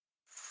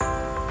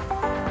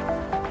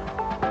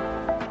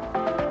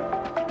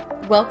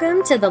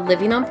Welcome to the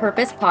Living on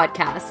Purpose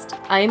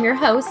podcast. I am your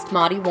host,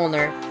 Maudie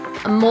Woolner,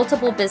 a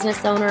multiple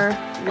business owner,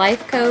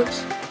 life coach,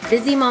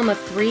 busy mom of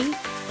 3,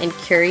 and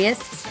curious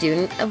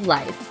student of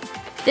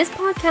life. This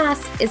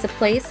podcast is a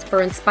place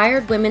for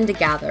inspired women to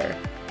gather.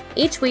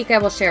 Each week I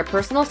will share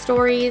personal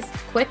stories,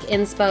 quick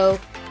inspo,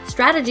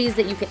 strategies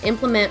that you can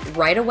implement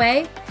right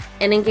away,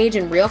 and engage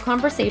in real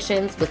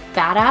conversations with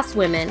badass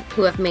women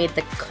who have made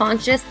the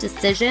conscious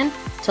decision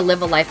to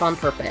live a life on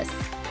purpose.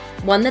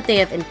 One that they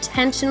have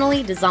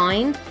intentionally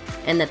designed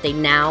and that they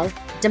now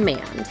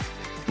demand.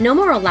 No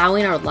more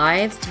allowing our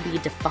lives to be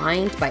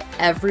defined by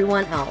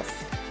everyone else.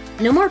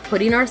 No more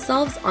putting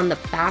ourselves on the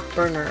back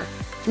burner.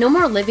 No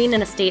more living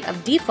in a state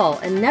of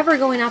default and never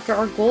going after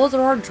our goals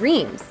or our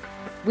dreams.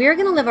 We are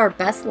going to live our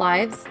best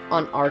lives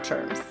on our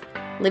terms.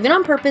 Living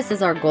on purpose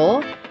is our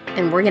goal,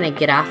 and we're going to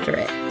get after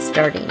it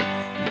starting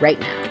right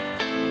now.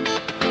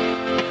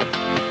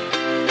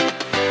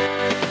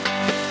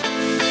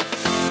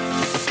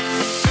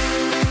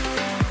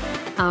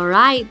 All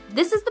right,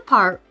 this is the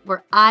part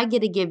where I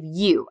get to give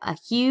you a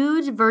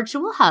huge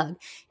virtual hug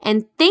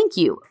and thank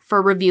you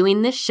for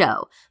reviewing this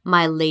show,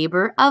 my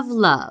labor of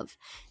love.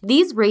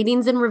 These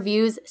ratings and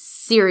reviews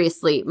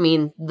seriously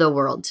mean the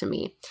world to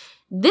me.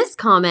 This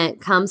comment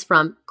comes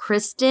from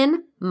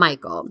Kristen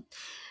Michael.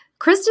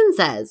 Kristen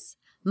says,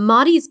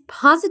 Maudie's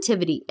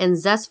positivity and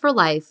zest for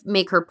life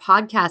make her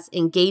podcast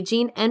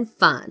engaging and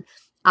fun.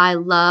 I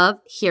love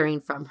hearing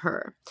from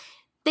her.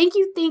 Thank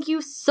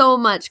you so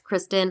much,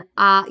 Kristen.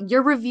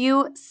 Your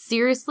review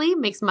seriously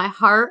makes my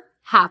heart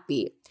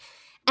happy.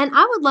 And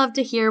I would love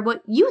to hear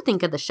what you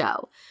think of the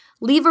show.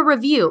 Leave a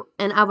review,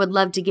 and I would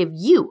love to give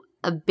you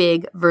a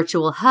big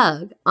virtual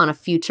hug on a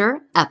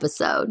future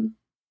episode.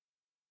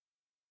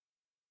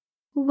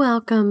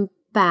 Welcome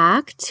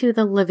back to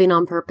the Living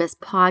on Purpose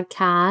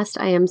podcast.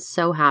 I am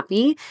so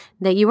happy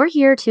that you are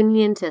here tuning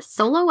into a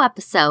solo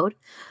episode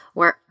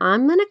where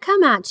I'm going to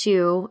come at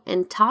you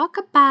and talk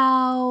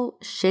about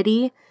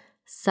shitty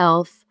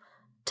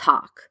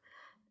self-talk,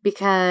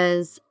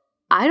 because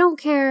I don't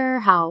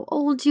care how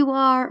old you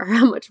are or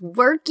how much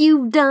work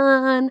you've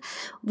done.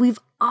 We've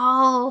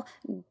all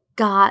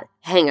got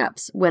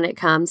hangups when it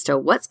comes to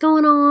what's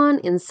going on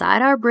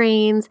inside our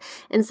brains.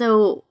 And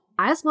so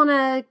I just want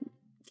to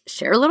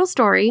share a little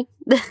story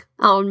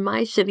on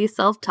my shitty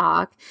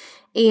self-talk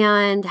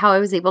and how I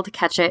was able to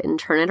catch it and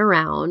turn it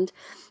around.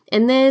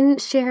 And then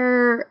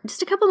share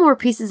just a couple more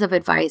pieces of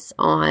advice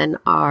on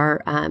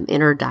our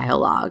inner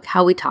dialogue,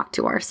 how we talk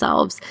to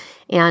ourselves,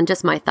 and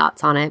just my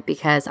thoughts on it.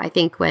 Because I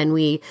think when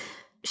we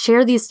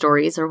share these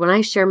stories, or when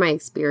I share my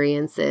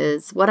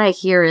experiences, what I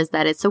hear is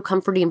that it's so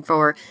comforting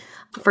for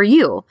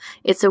you.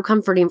 It's so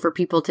comforting for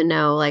people to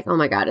know, like, oh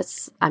my God,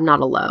 I'm not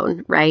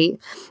alone, right?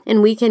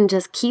 And we can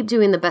just keep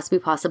doing the best we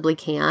possibly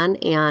can,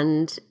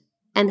 and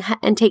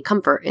take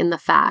comfort in the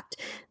fact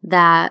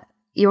that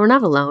you're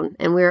not alone,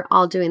 and we're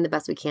all doing the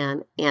best we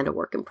can and a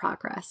work in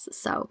progress.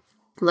 So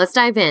let's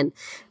dive in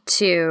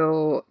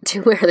to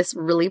where this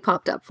really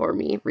popped up for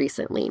me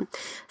recently.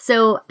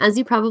 So as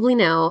you probably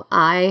know,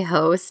 I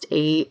host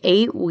a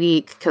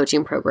 8-week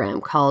coaching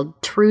program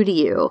called True to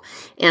You.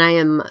 And I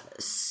am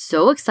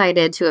so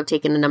excited to have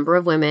taken a number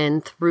of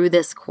women through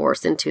this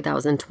course in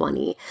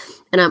 2020.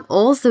 And I'm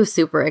also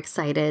super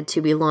excited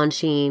to be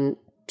launching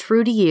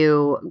True to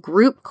You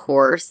group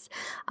course,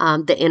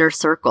 The Inner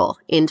Circle,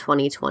 in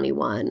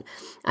 2021.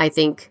 I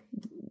think,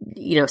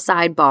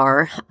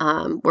 sidebar,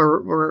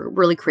 we're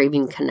really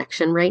craving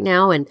connection right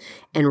now, and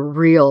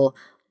real,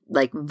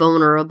 like,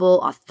 vulnerable,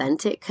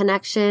 authentic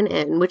connection,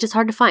 and which is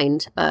hard to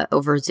find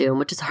over Zoom,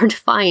 which is hard to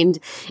find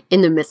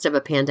in the midst of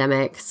a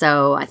pandemic.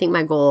 So I think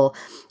my goal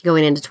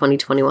going into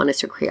 2021 is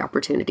to create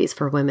opportunities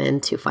for women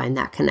to find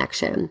that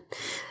connection.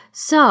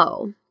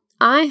 So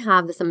I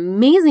have this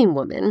amazing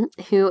woman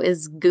who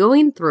is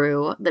going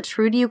through the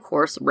True to You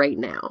course right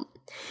now.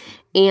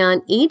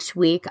 And each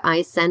week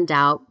I send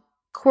out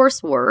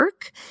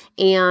coursework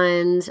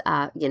and,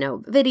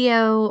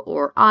 video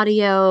or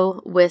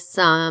audio with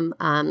some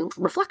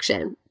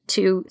reflection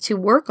to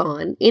work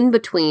on in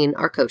between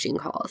our coaching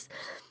calls.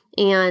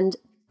 And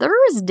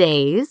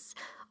Thursdays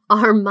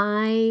are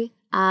my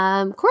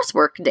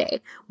coursework day,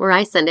 where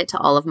I send it to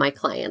all of my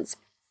clients.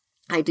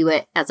 I do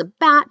it as a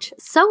batch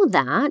so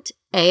that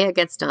A, it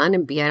gets done,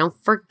 and B, I don't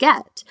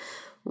forget.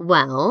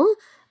 Well,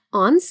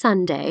 on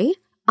Sunday,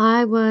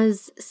 I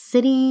was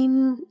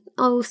sitting,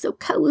 so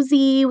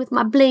cozy with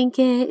my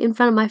blanket in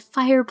front of my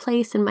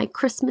fireplace and my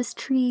Christmas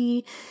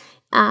tree,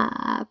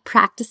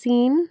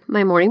 practicing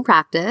my morning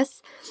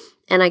practice,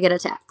 and I get a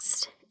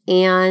text.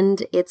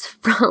 And it's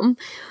from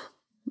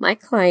my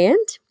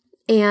client.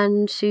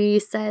 And she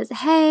says,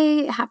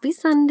 hey, happy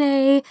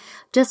Sunday.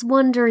 Just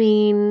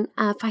wondering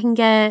if I can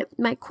get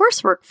my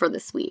coursework for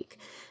this week.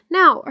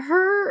 Now,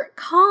 her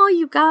call,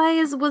 you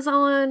guys, was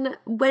on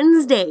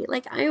Wednesday.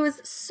 Like, I was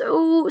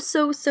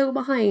so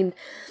behind.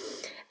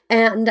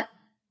 And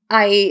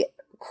I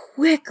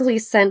quickly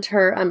sent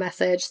her a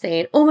message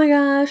saying, oh my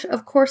gosh,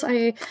 of course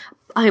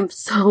I'm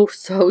so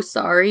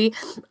sorry.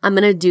 I'm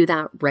going to do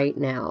that right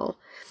now.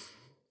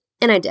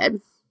 And I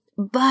did.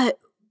 But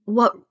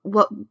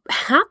what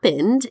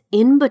happened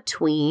in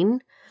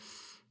between,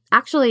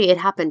 actually it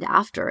happened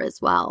after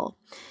as well.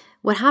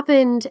 What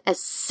happened as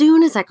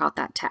soon as I got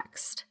that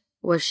text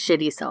was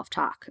shitty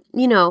self-talk.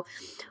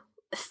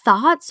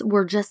 Thoughts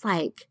were just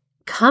like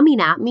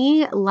coming at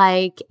me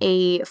like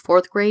a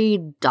fourth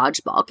grade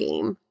dodgeball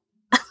game.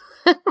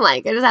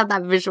 Like, I just have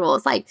that visual.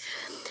 It's like,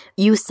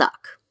 you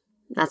suck.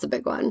 That's a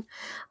big one.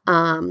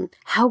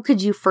 How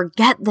could you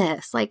forget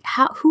this? Like,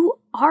 who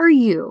are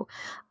you?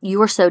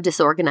 You are so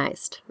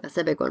disorganized. That's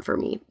a big one for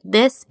me.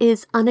 This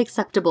is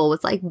unacceptable.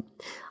 It's like,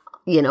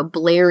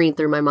 blaring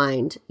through my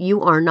mind.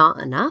 You are not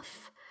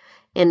enough.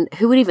 And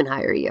who would even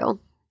hire you?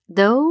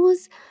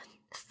 Those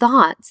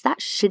thoughts, that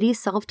shitty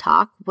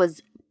self-talk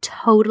was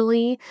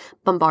totally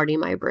bombarding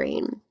my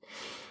brain.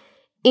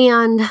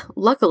 And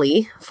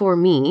luckily for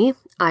me,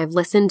 I've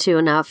listened to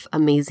enough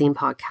amazing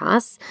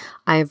podcasts.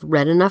 I've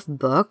read enough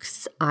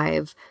books.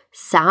 I've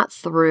sat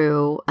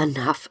through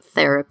enough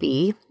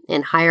therapy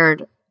and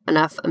hired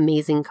enough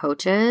amazing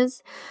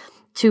coaches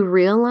to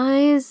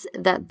realize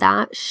that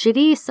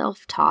shitty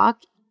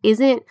self-talk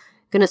isn't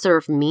going to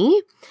serve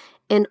me.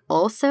 And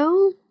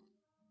also,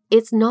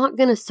 it's not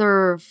going to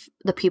serve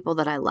the people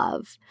that I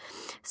love.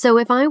 So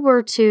if I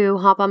were to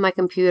hop on my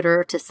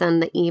computer to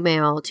send the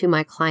email to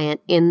my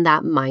client in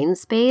that mind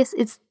space,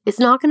 it's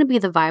not going to be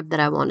the vibe that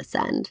I want to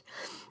send.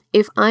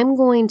 If I'm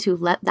going to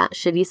let that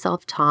shitty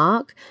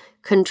self-talk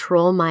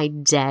control my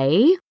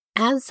day,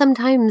 as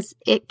sometimes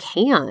it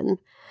can,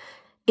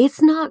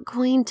 it's not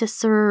going to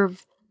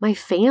serve my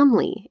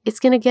family. It's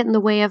going to get in the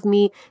way of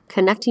me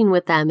connecting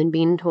with them and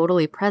being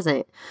totally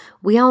present.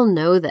 We all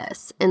know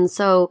this. And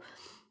so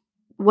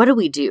what do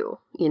we do?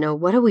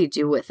 What do we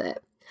do with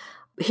it?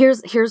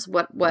 Here's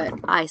what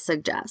I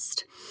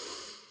suggest.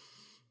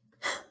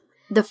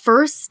 The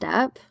first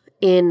step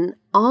in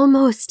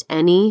almost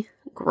any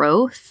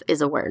growth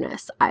is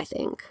awareness, I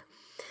think.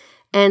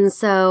 And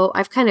so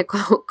I've kind of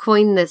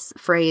coined this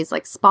phrase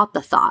like spot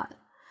the thought.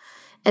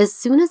 As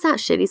soon as that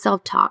shitty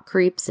self-talk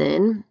creeps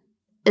in,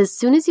 as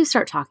soon as you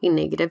start talking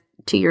negative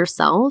to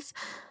yourself,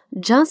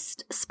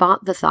 just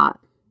spot the thought.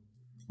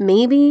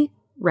 Maybe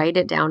write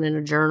it down in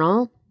a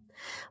journal,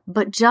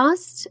 but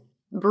just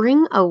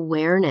bring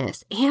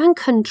awareness and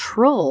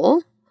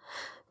control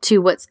to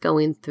what's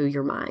going through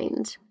your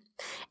mind.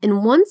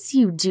 And once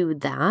you do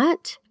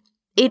that,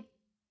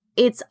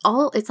 it's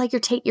like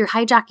you're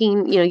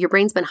hijacking, your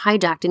brain's been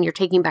hijacked and you're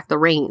taking back the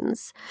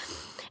reins.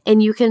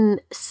 And you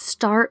can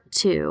start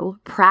to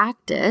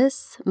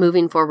practice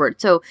moving forward.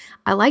 So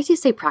I like to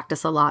say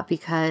practice a lot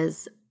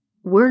because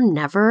we're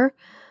never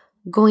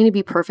going to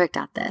be perfect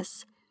at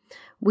this.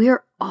 We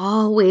are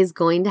always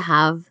going to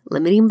have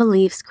limiting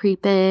beliefs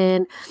creep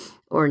in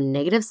or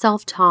negative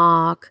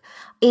self-talk.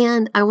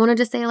 And I wanted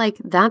to say, like,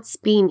 that's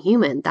being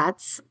human.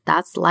 That's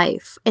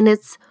life. And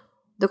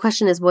the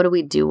question is, what do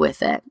we do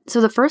with it? So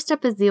the first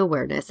step is the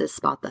awareness, is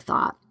spot the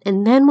thought.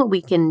 And then what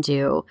we can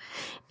do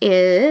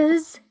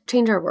is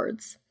change our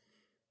words.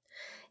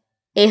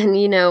 And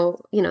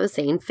the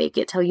saying, fake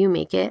it till you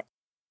make it.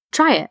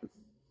 Try it.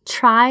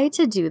 Try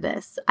to do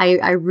this.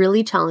 I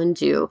really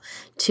challenge you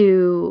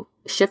to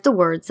shift the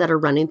words that are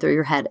running through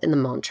your head in the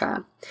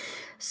mantra.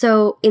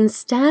 So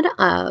instead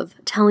of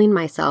telling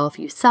myself,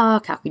 you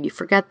suck, how could you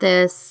forget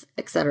this,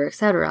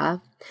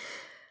 etc.,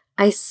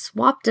 I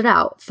swapped it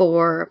out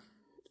for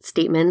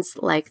statements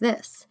like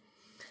this.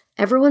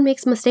 Everyone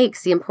makes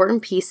mistakes. The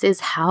important piece is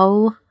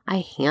how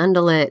I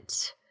handle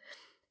it.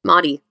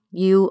 Maddie,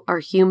 you are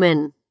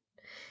human.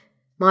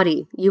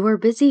 Maddie, you are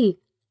busy.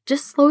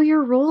 Just slow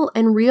your roll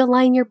and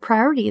realign your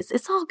priorities.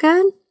 It's all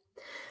good.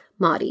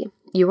 Maddie,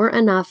 you are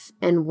enough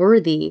and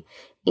worthy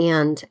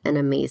and an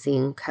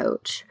amazing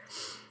coach.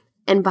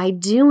 And by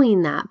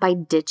doing that, by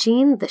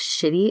ditching the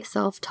shitty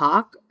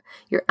self-talk,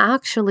 you're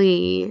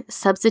actually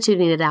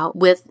substituting it out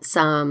with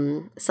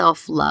some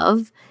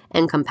self-love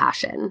and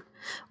compassion,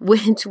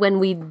 which when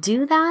we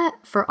do that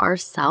for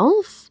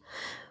ourselves,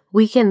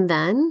 we can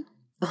then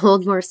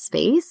hold more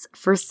space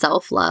for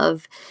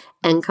self-love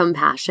and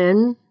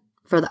compassion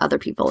for the other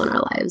people in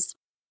our lives.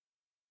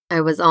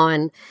 I was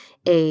on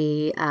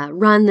a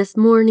run this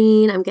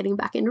morning. I'm getting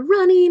back into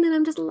running and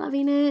I'm just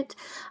loving it.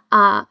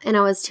 And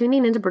I was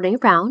tuning into Brene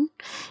Brown,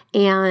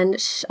 and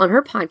on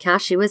her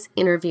podcast, she was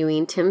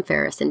interviewing Tim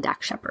Ferriss and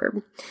Dax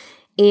Shepard.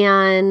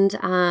 And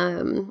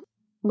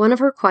one of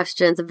her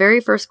questions, the very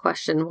first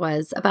question,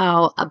 was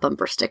about a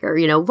bumper sticker.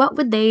 What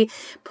would they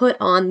put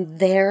on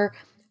their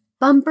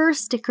bumper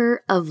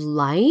sticker of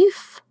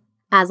life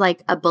as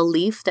like a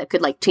belief that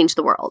could like change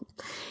the world?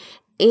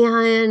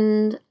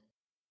 And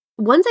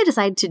once I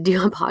decide to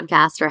do a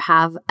podcast or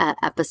have an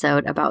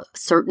episode about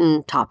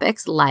certain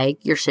topics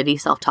like your shitty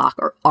self-talk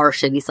or our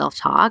shitty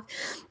self-talk,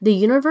 the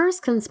universe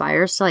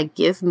conspires to like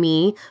give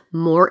me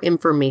more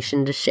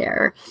information to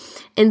share.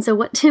 And so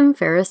what Tim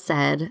Ferriss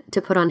said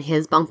to put on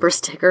his bumper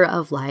sticker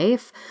of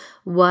life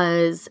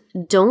was,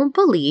 don't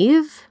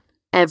believe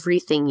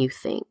everything you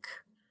think.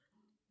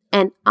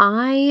 And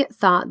I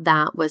thought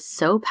that was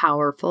so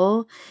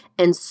powerful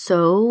and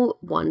so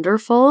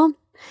wonderful,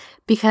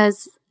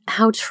 because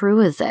how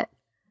true is it?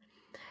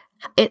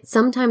 it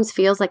sometimes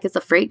feels like it's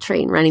a freight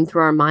train running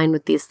through our mind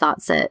with these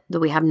thoughts that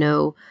we have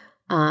no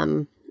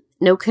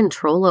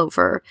control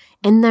over.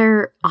 And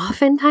they're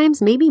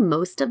oftentimes, maybe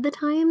most of the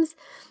times,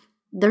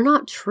 they're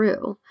not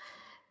true.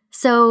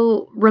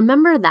 So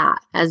remember that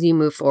as you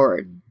move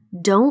forward.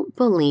 Don't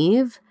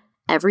believe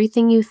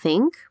everything you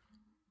think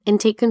and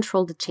take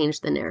control to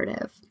change the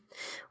narrative.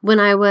 When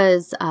I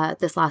was,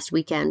 this last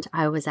weekend,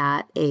 I was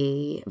at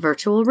a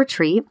virtual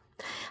retreat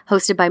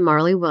hosted by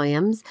Marley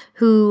Williams,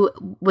 who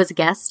was a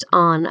guest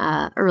on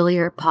an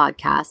earlier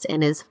podcast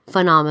and is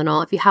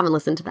phenomenal. If you haven't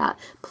listened to that,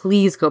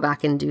 please go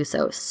back and do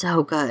so.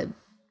 So good.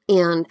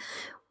 And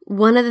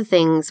one of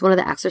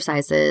the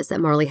exercises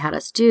that Marley had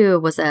us do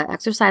was an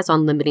exercise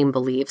on limiting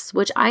beliefs,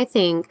 which I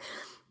think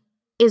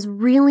is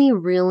really,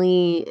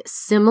 really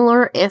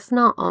similar, if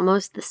not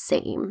almost the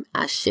same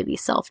as shitty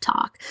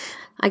self-talk.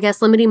 I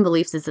guess limiting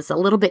beliefs is just a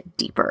little bit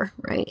deeper,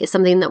 right? It's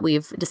something that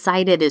we've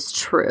decided is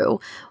true,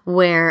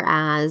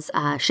 whereas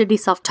shitty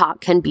self-talk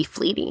can be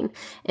fleeting,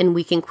 and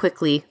we can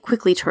quickly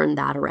turn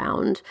that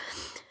around.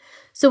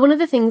 So one of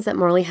the things that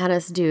Marley had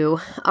us do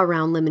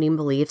around limiting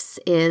beliefs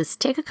is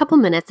take a couple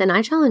minutes, and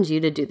I challenge you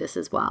to do this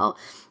as well,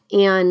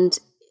 and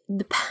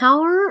the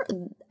power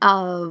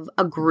of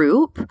a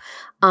group,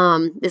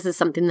 this is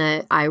something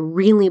that I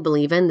really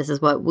believe in. This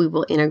is what we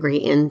will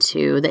integrate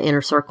into the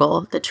Inner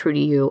Circle, the True to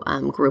You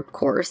group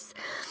course,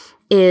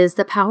 is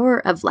the power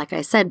of, like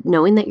I said,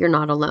 knowing that you're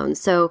not alone.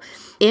 So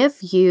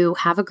if you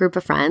have a group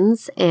of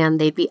friends and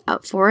they'd be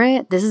up for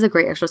it, this is a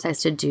great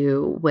exercise to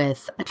do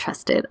with a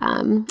trusted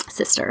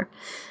sister.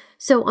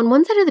 So on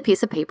one side of the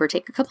piece of paper,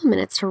 take a couple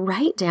minutes to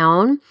write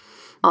down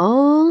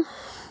all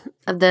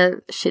of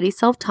the shitty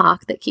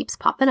self-talk that keeps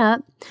popping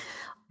up,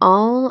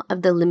 all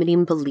of the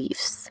limiting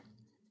beliefs.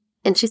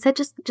 And she said,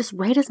 just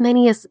write as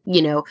many as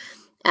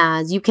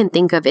you can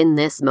think of in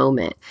this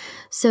moment.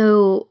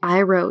 So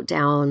I wrote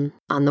down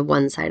on the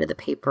one side of the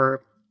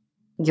paper,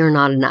 you're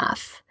not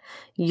enough.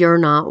 You're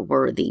not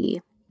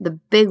worthy. The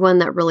big one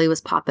that really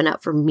was popping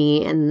up for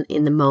me in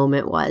the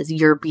moment was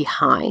you're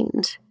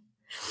behind.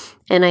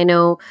 And I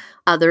know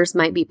others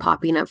might be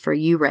popping up for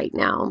you right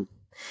now.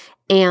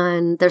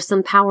 And there's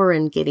some power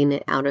in getting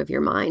it out of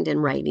your mind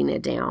and writing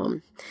it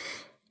down.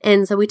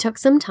 And so we took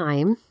some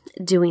time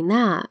doing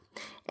that.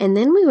 And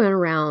then we went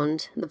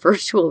around the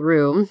virtual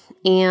room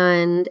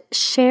and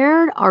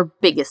shared our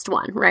biggest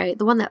one, right?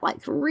 The one that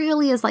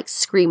really is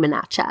screaming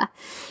at you.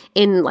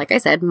 And like I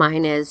said,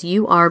 mine is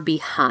you are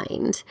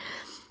behind.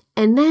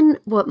 And then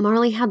what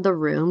Marley had the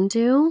room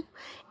do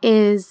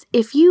is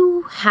if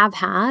you have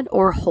had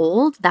or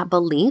hold that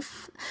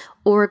belief,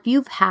 or if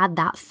you've had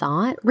that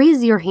thought,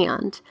 raise your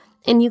hand.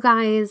 And you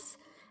guys,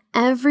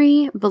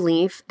 every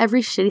belief,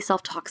 every shitty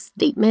self-talk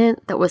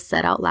statement that was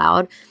said out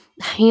loud,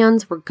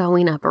 hands were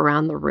going up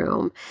around the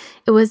room.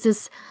 It was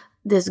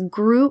this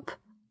group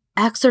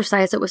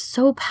exercise that was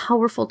so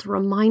powerful to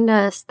remind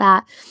us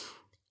that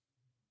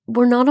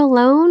we're not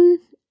alone.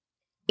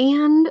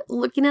 And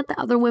looking at the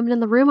other women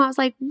in the room, I was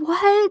like,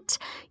 what?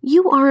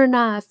 You are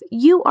enough.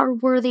 You are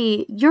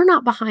worthy. You're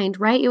not behind,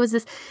 right? It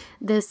was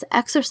this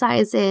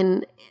exercise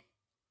in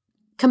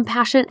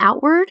compassion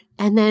outward,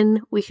 and then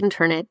we can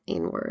turn it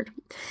inward.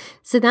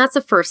 So that's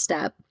the first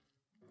step.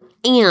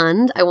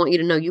 And I want you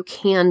to know you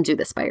can do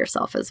this by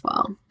yourself as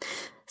well.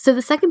 So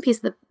the second piece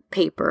of the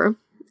paper,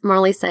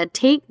 Marley said,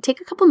 take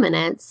a couple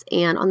minutes,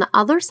 and on the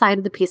other side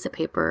of the piece of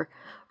paper,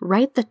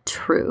 write the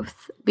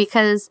truth,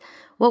 because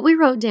what we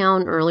wrote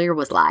down earlier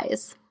was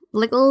lies.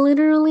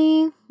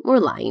 Literally, we're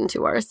lying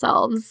to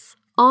ourselves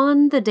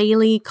on the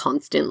daily,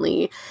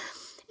 constantly.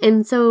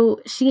 And so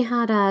she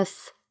had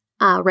us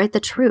write the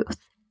truth.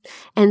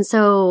 And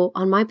so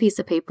on my piece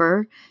of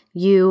paper,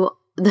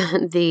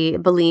 the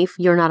belief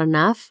you're not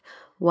enough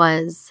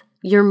was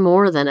you're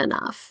more than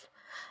enough.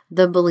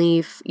 The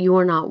belief you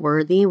are not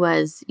worthy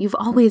was you've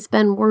always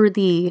been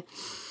worthy.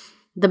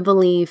 The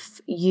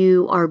belief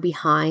you are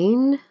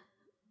behind.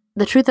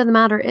 The truth of the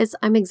matter is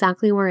I'm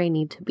exactly where I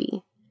need to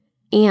be.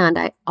 And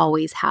I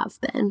always have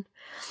been.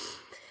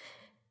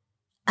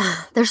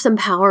 There's some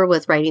power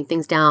with writing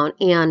things down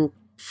and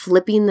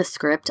flipping the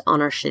script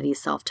on our shitty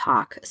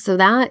self-talk. So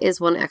that is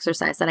one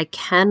exercise that I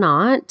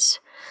cannot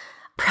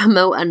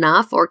promote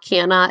enough or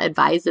cannot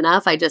advise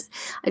enough. I just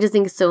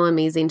think it's so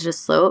amazing to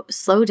just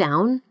slow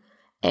down,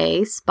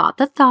 spot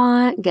the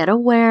thought, get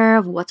aware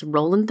of what's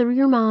rolling through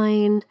your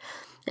mind,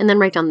 and then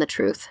write down the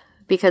truth,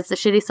 because the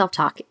shitty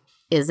self-talk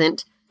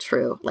isn't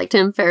true. Like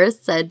Tim Ferriss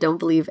said, don't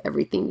believe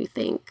everything you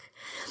think.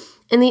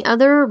 And the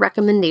other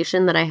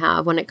recommendation that I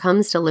have when it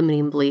comes to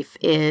limiting belief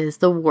is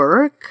the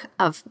work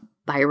of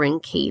Byron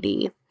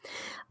Katie.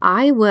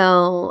 I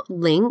will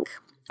link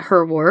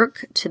her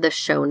work to the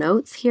show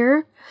notes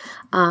here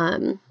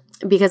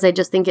because I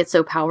just think it's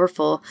so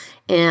powerful.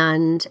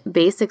 And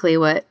basically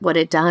what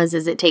it does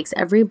is it takes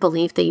every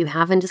belief that you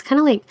have and just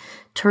kind of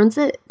turns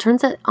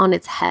it on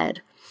its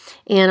head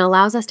and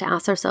allows us to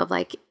ask ourselves,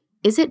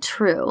 is it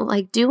true?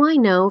 Do I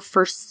know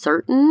for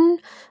certain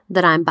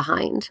that I'm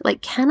behind?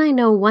 Can I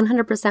know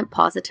 100%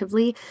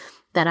 positively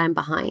that I'm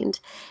behind?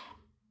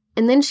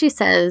 And then she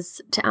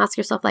says to ask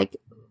yourself,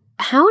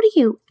 how do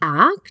you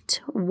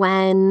act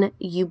when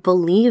you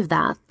believe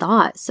that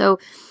thought? So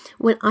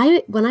when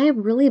I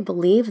really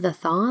believe the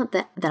thought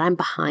that I'm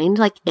behind,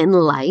 like in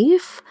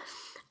life,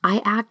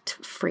 I act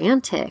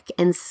frantic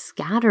and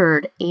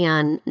scattered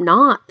and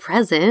not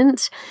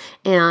present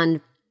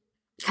and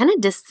kind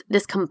of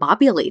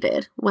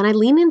discombobulated. When I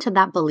lean into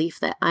that belief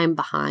that I'm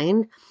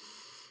behind,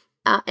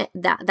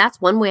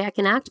 that's one way I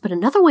can act. But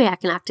another way I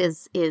can act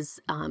is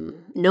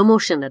no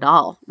motion at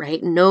all,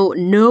 right?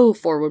 No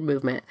forward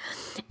movement.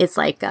 It's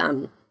like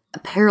a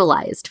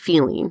paralyzed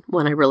feeling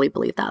when I really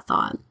believe that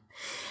thought.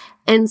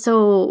 And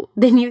so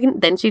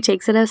then she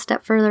takes it a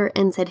step further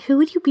and said, who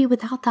would you be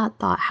without that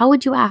thought? How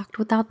would you act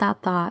without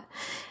that thought?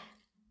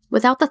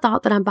 Without the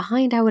thought that I'm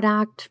behind, I would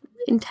act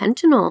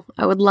intentional.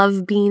 I would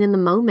love being in the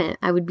moment.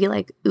 I would be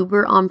like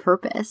uber on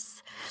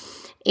purpose.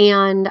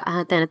 And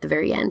then at the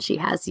very end, she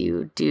has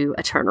you do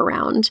a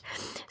turnaround.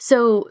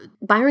 So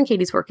Byron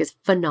Katie's work is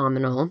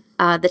phenomenal.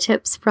 The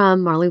tips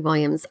from Marley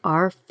Williams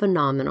are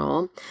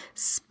phenomenal.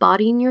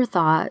 Spotting your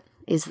thought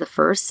is the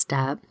first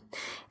step.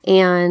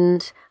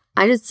 And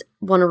I just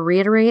want to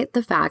reiterate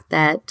the fact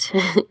that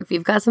if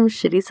you've got some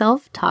shitty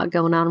self-talk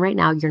going on right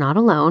now, you're not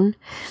alone.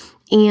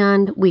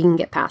 And we can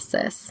get past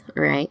this,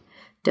 all right?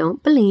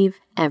 Don't believe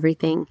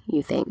everything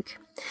you think.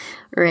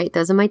 All right,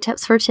 those are my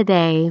tips for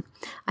today.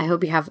 I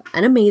hope you have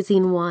an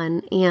amazing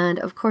one. And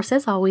of course,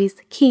 as always,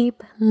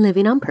 keep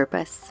living on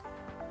purpose.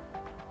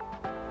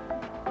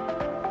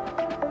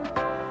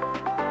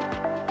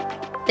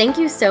 Thank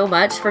you so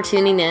much for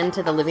tuning in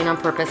to the Living on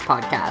Purpose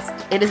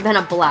podcast. It has been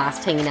a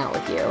blast hanging out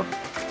with you.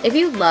 If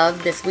you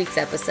loved this week's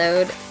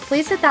episode,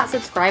 please hit that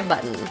subscribe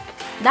button.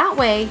 That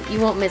way,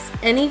 you won't miss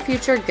any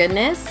future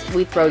goodness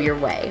we throw your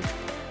way.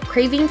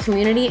 Craving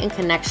community and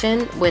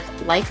connection with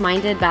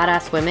like-minded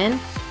badass women?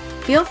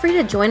 Feel free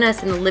to join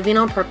us in the Living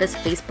on Purpose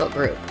Facebook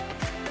group.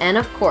 And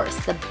of course,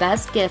 the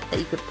best gift that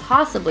you could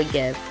possibly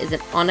give is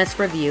an honest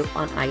review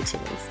on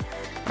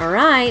iTunes. All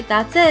right,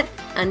 that's it.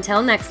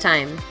 Until next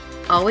time,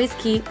 always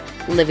keep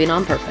living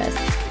on purpose.